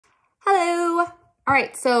All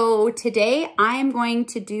right, so today I'm going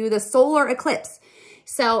to do the solar eclipse.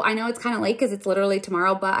 So I know it's kind of late because it's literally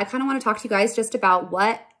tomorrow, but I kind of want to talk to you guys just about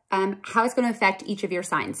how it's going to affect each of your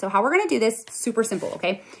signs. So how we're going to do this, super simple,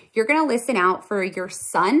 okay? You're going to listen out for your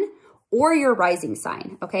sun or your rising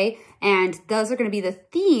sign, okay? And those are going to be the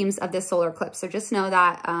themes of this solar eclipse. So just know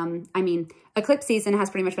that, eclipse season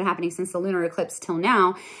has pretty much been happening since the lunar eclipse till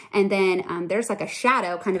now. And then there's like a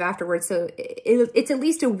shadow kind of afterwards. So it's at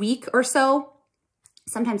least a week or so,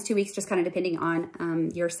 sometimes 2 weeks, just kind of depending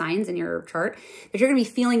on your signs and your chart, that you're going to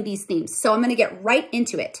be feeling these themes. So I'm going to get right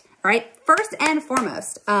into it. All right. First and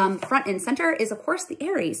foremost, front and center is, of course, the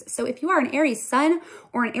Aries. So if you are an Aries sun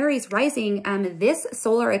or an Aries rising, this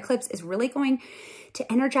solar eclipse is really going to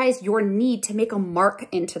energize your need to make a mark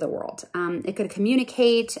into the world. It could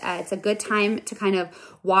communicate. It's a good time to kind of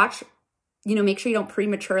watch, make sure you don't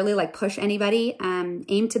prematurely like push anybody.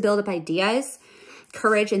 Aim to build up ideas,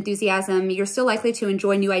 courage, enthusiasm. You're still likely to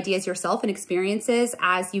enjoy new ideas yourself and experiences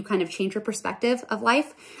as you kind of change your perspective of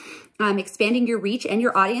life. Expanding your reach and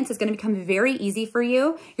your audience is going to become very easy for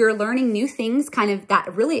you. You're learning new things kind of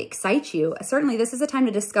that really excite you. Certainly, this is a time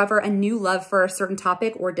to discover a new love for a certain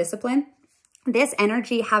topic or discipline. This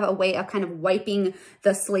energy have a way of kind of wiping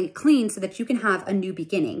the slate clean so that you can have a new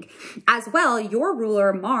beginning. As well, your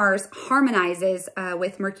ruler, Mars, harmonizes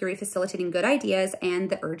with Mercury, facilitating good ideas and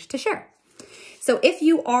the urge to share. So if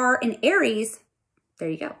you are an Aries, there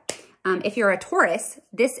you go. If you're a Taurus,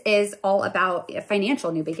 this is all about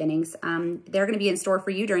financial new beginnings. They're going to be in store for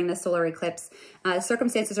you during the solar eclipse.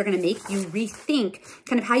 Circumstances are going to make you rethink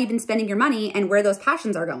kind of how you've been spending your money and where those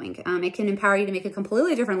passions are going. It can empower you to make a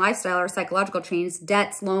completely different lifestyle or psychological change,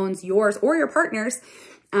 debts, loans, yours or your partner's.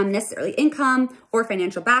 Necessarily income or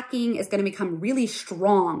financial backing is going to become really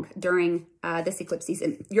strong during this eclipse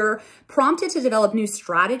season. You're prompted to develop new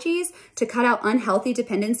strategies to cut out unhealthy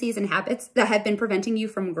dependencies and habits that have been preventing you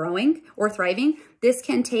from growing or thriving. This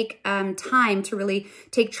can take time to really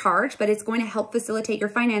take charge, but it's going to help facilitate your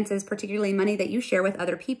finances, particularly money that you share with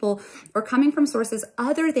other people or coming from sources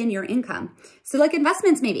other than your income. So like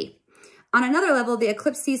investments maybe. On another level, the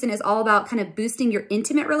eclipse season is all about kind of boosting your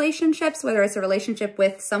intimate relationships, whether it's a relationship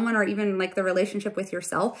with someone or even like the relationship with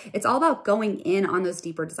yourself. It's all about going in on those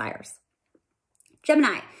deeper desires.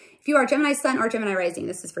 Gemini, if you are Gemini sun or Gemini rising,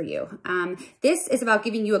 this is for you. This is about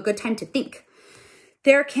giving you a good time to think.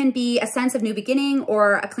 There can be a sense of new beginning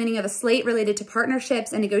or a cleaning of a slate related to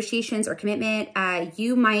partnerships and negotiations or commitment.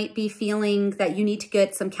 You might be feeling that you need to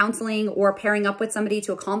get some counseling or pairing up with somebody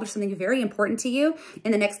to accomplish something very important to you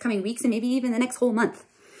in the next coming weeks and maybe even the next whole month.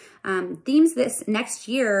 Themes this next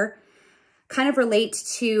year kind of relate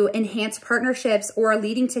to enhanced partnerships or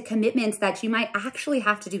leading to commitments that you might actually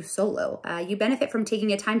have to do solo. You benefit from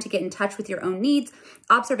taking a time to get in touch with your own needs,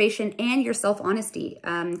 observation, and your self-honesty.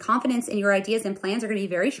 Confidence in your ideas and plans are going to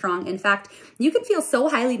be very strong. In fact, you can feel so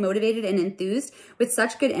highly motivated and enthused with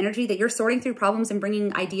such good energy that you're sorting through problems and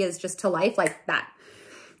bringing ideas just to life like that.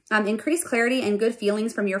 Increased clarity and good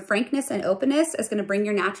feelings from your frankness and openness is going to bring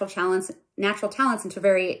your natural talents into a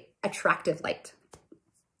very attractive light.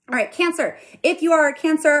 All right, Cancer. If you are a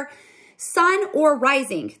Cancer sun or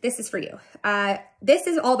rising, this is for you. This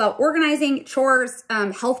is all about organizing, chores,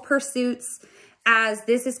 health pursuits, as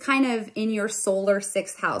this is kind of in your solar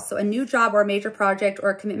 6th house. So a new job or a major project or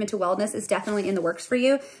a commitment to wellness is definitely in the works for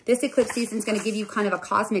you. This eclipse season is going to give you kind of a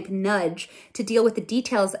cosmic nudge to deal with the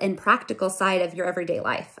details and practical side of your everyday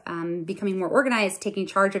life. Becoming more organized, taking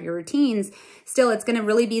charge of your routines. Still, it's going to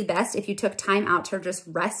really be best if you took time out to just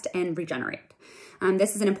rest and regenerate.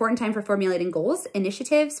 This is an important time for formulating goals,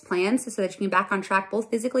 initiatives, plans, so that you can get back on track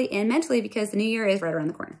both physically and mentally because the new year is right around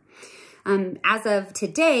the corner. As of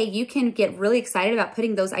today, you can get really excited about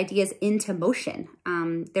putting those ideas into motion.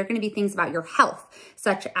 They're going to be things about your health,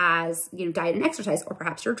 such as diet and exercise, or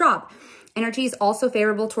perhaps your job. Energy is also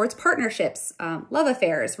favorable towards partnerships, love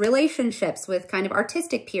affairs, relationships with kind of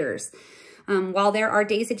artistic peers. While there are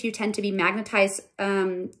days that you tend to be magnetized,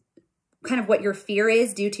 kind of what your fear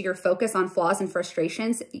is due to your focus on flaws and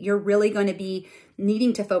frustrations, you're really going to be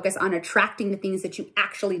needing to focus on attracting the things that you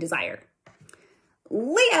actually desire.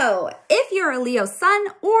 Leo, if you're a Leo sun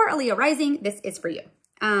or a Leo rising, this is for you.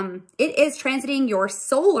 It is transiting your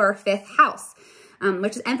solar 5th house,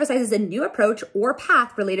 which emphasizes a new approach or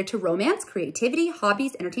path related to romance, creativity,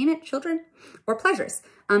 hobbies, entertainment, children, or pleasures.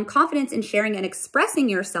 Confidence in sharing and expressing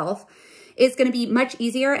yourself is going to be much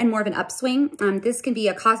easier and more of an upswing. This can be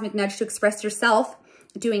a cosmic nudge to express yourself,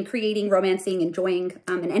 creating, romancing, enjoying,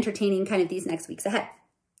 and entertaining kind of these next weeks ahead.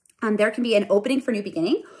 There can be an opening for new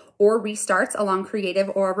beginning or restarts along creative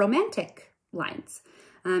or romantic lines.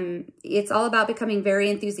 It's all about becoming very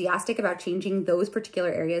enthusiastic about changing those particular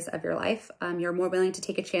areas of your life. You're more willing to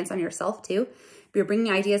take a chance on yourself too. You're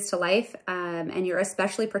bringing ideas to life, and you're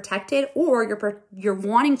especially protected, or you're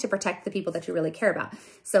wanting to protect the people that you really care about.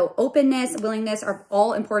 So openness, willingness are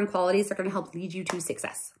all important qualities that are going to help lead you to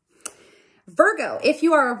success. Virgo, if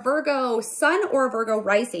you are a Virgo sun or a Virgo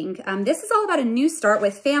rising, this is all about a new start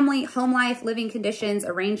with family, home life, living conditions,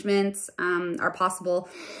 arrangements are possible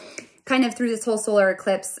kind of through this whole solar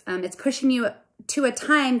eclipse. It's pushing you to a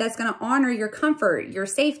time that's going to honor your comfort, your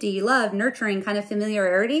safety, love, nurturing, kind of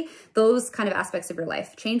familiarity, those kind of aspects of your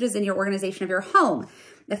life. Changes in your organization of your home.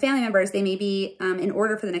 The family members, they may be in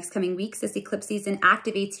order for the next coming weeks. This eclipse season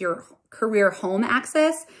activates your career home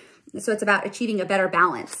access. So it's about achieving a better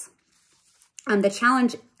balance. The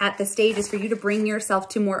challenge at this stage is for you to bring yourself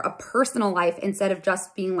to more a personal life instead of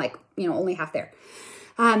just being like, only half there.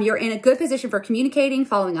 You're in a good position for communicating,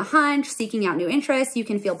 following a hunch, seeking out new interests. You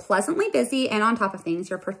can feel pleasantly busy and on top of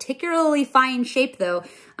things. You're particularly fine shape though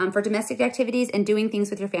for domestic activities and doing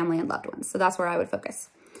things with your family and loved ones. So that's where I would focus.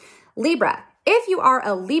 Libra. If you are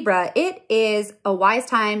a Libra, it is a wise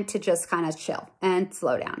time to just kind of chill and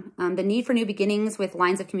slow down. The need for new beginnings with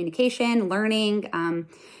lines of communication, learning,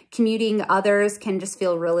 commuting others can just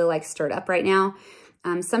feel really like stirred up right now.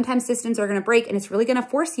 Sometimes systems are going to break and it's really going to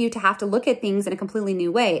force you to have to look at things in a completely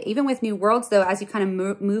new way. Even with new worlds though, as you kind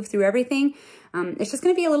of move through everything, it's just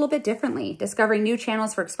going to be a little bit differently. Discovering new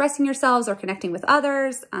channels for expressing yourselves or connecting with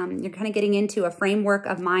others. You're kind of getting into a framework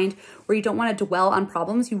of mind where you don't want to dwell on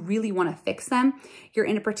problems. You really want to fix them. You're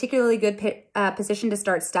in a particularly good position to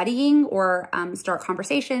start studying or start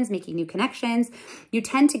conversations, making new connections. You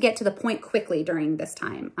tend to get to the point quickly during this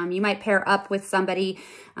time. You might pair up with somebody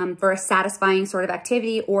for a satisfying sort of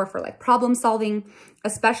activity or for like problem solving,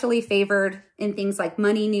 especially favored in things like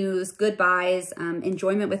money news, goodbyes,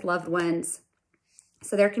 enjoyment with loved ones.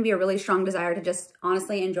 So there can be a really strong desire to just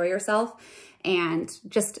honestly enjoy yourself and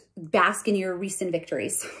just bask in your recent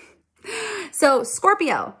victories. So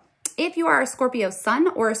Scorpio, if you are a Scorpio sun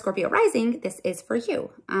or a Scorpio rising, this is for you.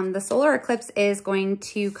 The solar eclipse is going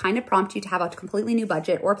to kind of prompt you to have a completely new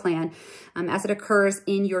budget or plan as it occurs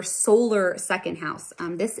in your solar second house.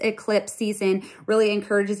 This eclipse season really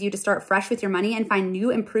encourages you to start fresh with your money and find new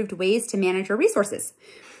improved ways to manage your resources.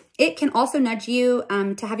 It can also nudge you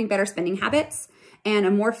to having better spending habits and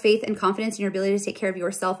a more faith and confidence in your ability to take care of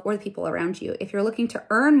yourself or the people around you. If you're looking to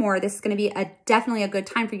earn more, this is going to be definitely a good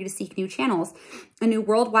time for you to seek new channels. A new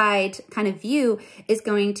worldwide kind of view is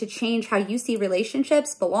going to change how you see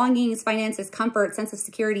relationships, belongings, finances, comfort, sense of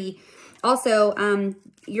security. Also,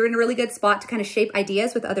 you're in a really good spot to kind of shape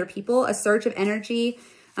ideas with other people. A surge of energy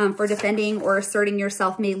for defending or asserting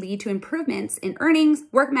yourself may lead to improvements in earnings,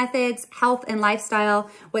 work methods, health, and lifestyle.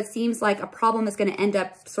 What seems like a problem is going to end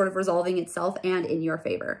up sort of resolving itself and in your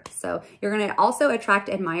favor. So you're going to also attract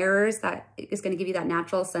admirers. That is going to give you that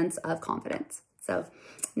natural sense of confidence. So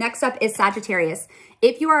next up is Sagittarius.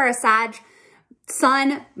 If you are a Sag,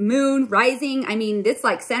 sun, moon, rising, I mean, this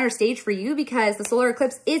like center stage for you because the solar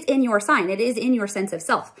eclipse is in your sign. It is in your sense of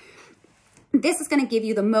self. This is going to give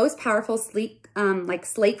you the most powerful slate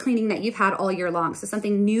cleaning that you've had all year long. So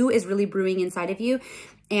something new is really brewing inside of you.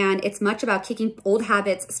 And it's much about kicking old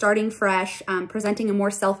habits, starting fresh, presenting a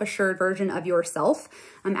more self-assured version of yourself.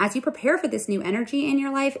 As you prepare for this new energy in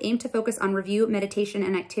your life, aim to focus on review, meditation,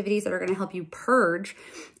 and activities that are going to help you purge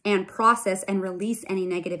and process and release any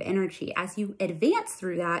negative energy. As you advance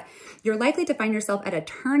through that, you're likely to find yourself at a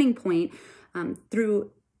turning point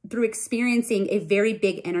through experiencing a very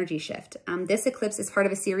big energy shift. This eclipse is part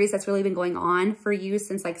of a series that's really been going on for you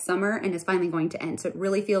since like summer and is finally going to end. So it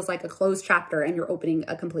really feels like a closed chapter and you're opening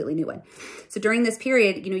a completely new one. So during this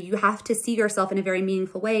period, you have to see yourself in a very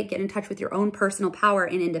meaningful way, get in touch with your own personal power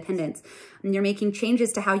and independence. And you're making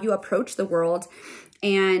changes to how you approach the world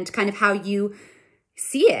and kind of how you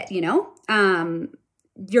see it,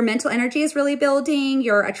 your mental energy is really building.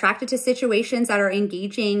 You're attracted to situations that are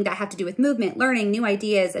engaging, that have to do with movement, learning, new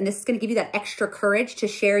ideas. And this is going to give you that extra courage to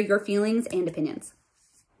share your feelings and opinions.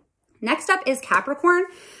 Next up is Capricorn.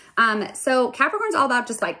 So Capricorn's all about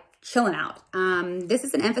just like chilling out. This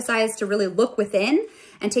is an emphasis to really look within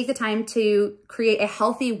and take the time to create a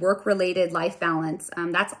healthy work-related life balance.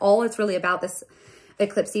 That's all it's really about this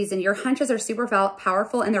eclipse season. Your hunches are super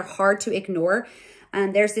powerful and they're hard to ignore.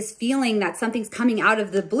 There's this feeling that something's coming out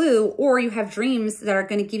of the blue, or you have dreams that are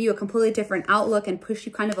going to give you a completely different outlook and push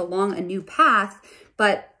you kind of along a new path.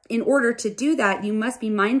 But in order to do that, you must be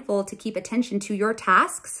mindful to keep attention to your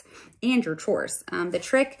tasks and your chores. The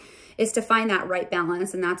trick is to find that right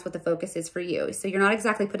balance, and that's what the focus is for you. So you're not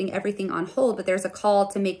exactly putting everything on hold, but there's a call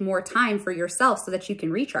to make more time for yourself so that you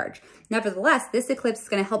can recharge. Nevertheless, this eclipse is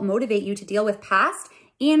going to help motivate you to deal with past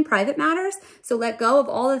and private matters. So let go of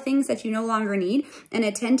all the things that you no longer need and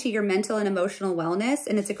attend to your mental and emotional wellness.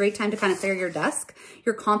 And it's a great time to kind of clear your desk.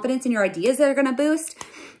 Your confidence in your ideas that are going to boost.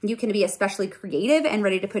 You can be especially creative and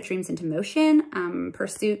ready to put dreams into motion.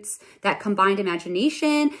 Pursuits that combined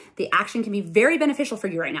imagination. The action can be very beneficial for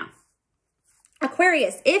you right now.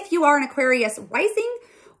 Aquarius, if you are an Aquarius rising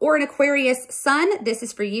or an Aquarius sun, this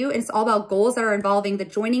is for you. And it's all about goals that are involving the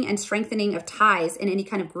joining and strengthening of ties in any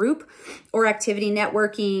kind of group or activity.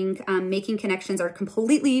 Networking, making connections are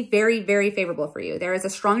completely very favorable for you. There is a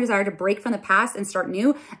strong desire to break from the past and start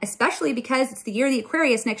new, especially because it's the year of the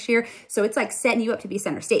Aquarius next year. So it's like setting you up to be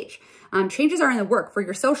center stage. Changes are in the work for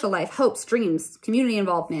your social life, hopes, dreams, community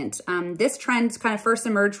involvement. This trend kind of first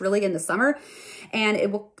emerged really in the summer, and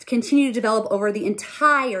it will continue to develop over the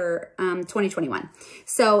entire 2021.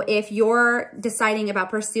 So if you're deciding about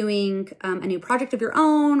pursuing a new project of your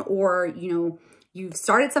own, or you've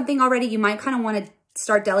started something already, you might kind of want to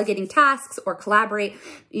start delegating tasks or collaborate,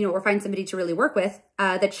 or find somebody to really work with.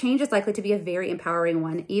 The change is likely to be a very empowering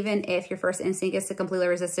one. Even if your first instinct is to completely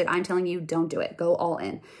resist it, I'm telling you, don't do it. Go all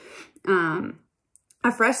in.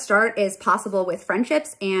 A fresh start is possible with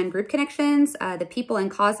friendships and group connections. The people and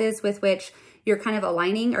causes with which you're kind of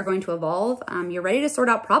aligning are going to evolve. You're ready to sort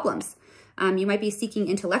out problems. You might be seeking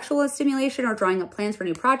intellectual stimulation or drawing up plans for a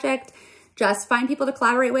new project. Just find people to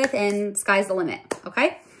collaborate with and sky's the limit,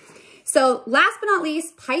 okay? So last but not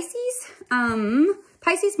least, Pisces.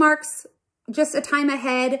 Pisces marks just a time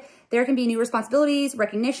ahead. There can be new responsibilities,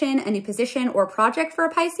 recognition, a new position or project for a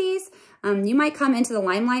Pisces. You might come into the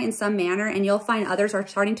limelight in some manner, and you'll find others are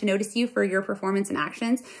starting to notice you for your performance and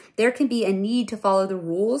actions. There can be a need to follow the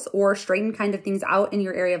rules or straighten kind of things out in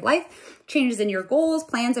your area of life. Changes in your goals,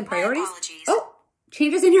 plans, and priorities.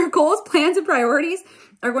 Changes in your goals, plans, and priorities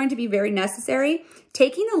are going to be very necessary.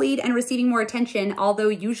 Taking the lead and receiving more attention, although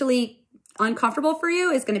usually uncomfortable for you,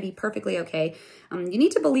 is going to be perfectly okay. You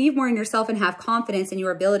need to believe more in yourself and have confidence in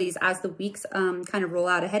your abilities as the weeks kind of roll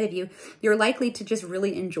out ahead of you. You're likely to just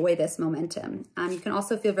really enjoy this momentum. You can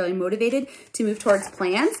also feel very motivated to move towards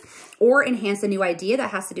plans or enhance a new idea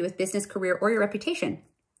that has to do with business, career, or your reputation.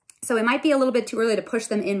 So it might be a little bit too early to push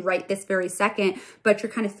them in right this very second, but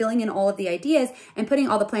you're kind of filling in all of the ideas and putting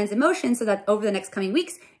all the plans in motion so that over the next coming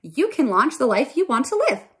weeks, you can launch the life you want to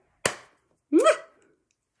live. Mwah!